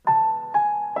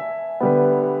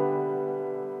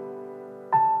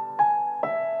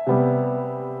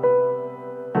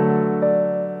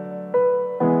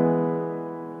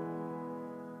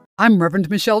I'm Reverend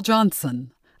Michelle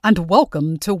Johnson, and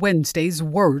welcome to Wednesday's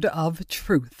Word of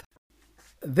Truth.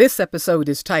 This episode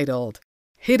is titled,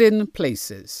 Hidden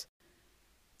Places.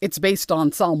 It's based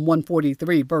on Psalm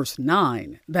 143, verse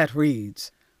 9, that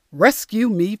reads, Rescue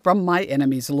me from my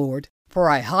enemies, Lord, for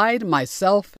I hide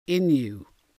myself in you.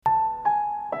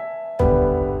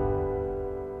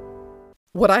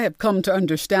 What I have come to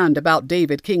understand about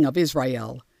David, king of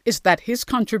Israel, is that his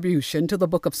contribution to the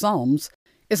book of Psalms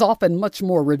is often much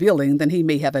more revealing than he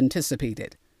may have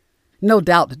anticipated. No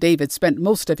doubt David spent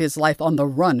most of his life on the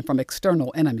run from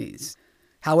external enemies.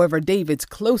 However, David's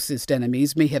closest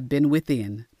enemies may have been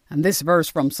within, and this verse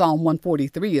from Psalm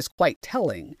 143 is quite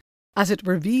telling, as it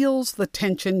reveals the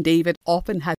tension David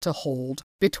often had to hold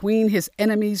between his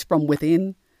enemies from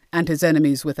within and his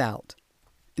enemies without.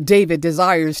 David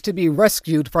desires to be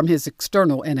rescued from his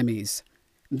external enemies.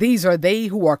 These are they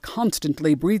who are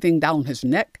constantly breathing down his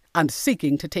neck and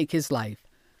seeking to take his life.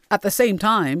 At the same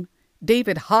time,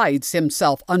 David hides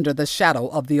himself under the shadow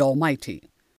of the Almighty.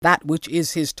 That which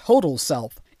is his total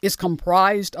self is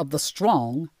comprised of the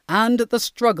strong and the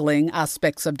struggling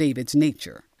aspects of David's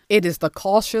nature. It is the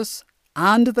cautious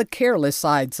and the careless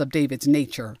sides of David's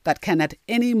nature that can at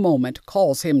any moment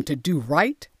cause him to do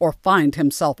right or find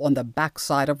himself on the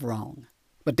backside of wrong.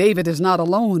 But David is not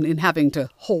alone in having to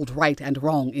hold right and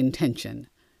wrong in tension.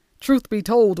 Truth be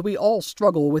told, we all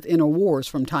struggle with inner wars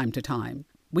from time to time.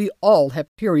 We all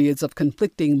have periods of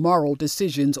conflicting moral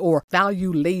decisions or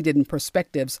value-laden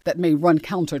perspectives that may run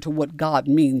counter to what God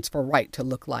means for right to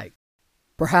look like.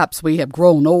 Perhaps we have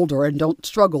grown older and don't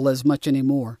struggle as much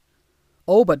anymore.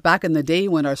 Oh, but back in the day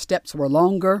when our steps were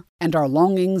longer and our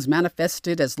longings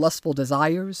manifested as lustful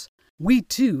desires, we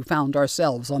too found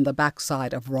ourselves on the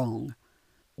backside of wrong.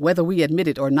 Whether we admit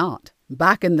it or not,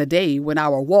 back in the day when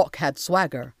our walk had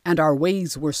swagger and our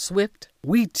ways were swift,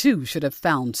 we too should have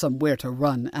found somewhere to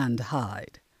run and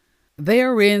hide.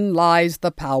 Therein lies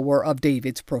the power of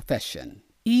David's profession.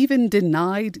 Even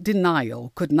denied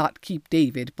denial could not keep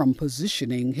David from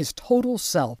positioning his total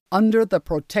self under the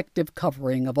protective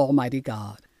covering of Almighty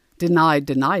God. Denied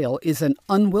denial is an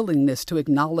unwillingness to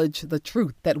acknowledge the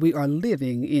truth that we are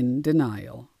living in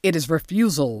denial. It is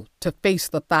refusal to face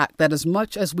the fact that as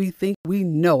much as we think we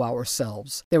know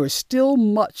ourselves, there is still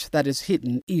much that is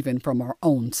hidden even from our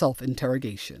own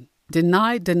self-interrogation.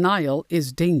 Denied denial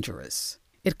is dangerous.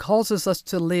 It causes us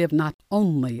to live not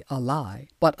only a lie,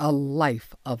 but a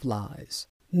life of lies.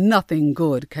 Nothing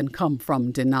good can come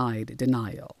from denied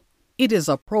denial. It is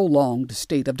a prolonged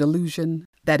state of delusion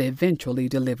that eventually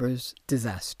delivers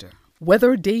disaster.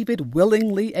 Whether David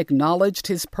willingly acknowledged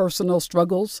his personal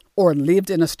struggles or lived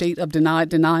in a state of denied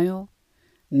denial,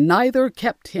 neither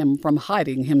kept him from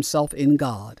hiding himself in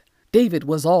God. David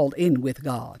was all in with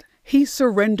God. He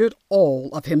surrendered all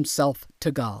of himself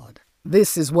to God.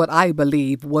 This is what I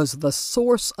believe was the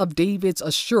source of David's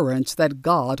assurance that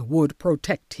God would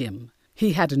protect him.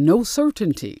 He had no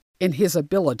certainty in his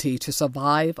ability to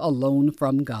survive alone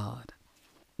from God.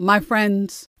 My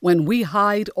friends, when we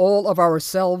hide all of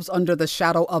ourselves under the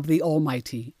shadow of the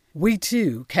Almighty, we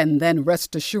too can then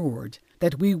rest assured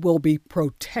that we will be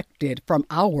protected from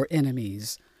our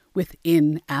enemies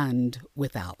within and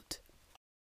without.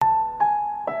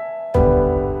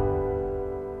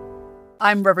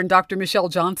 I'm Reverend Dr. Michelle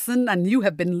Johnson, and you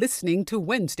have been listening to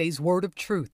Wednesday's Word of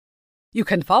Truth. You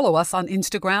can follow us on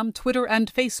Instagram, Twitter,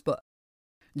 and Facebook.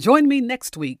 Join me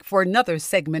next week for another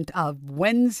segment of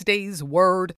Wednesday's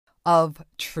Word of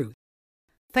Truth.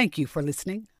 Thank you for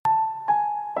listening.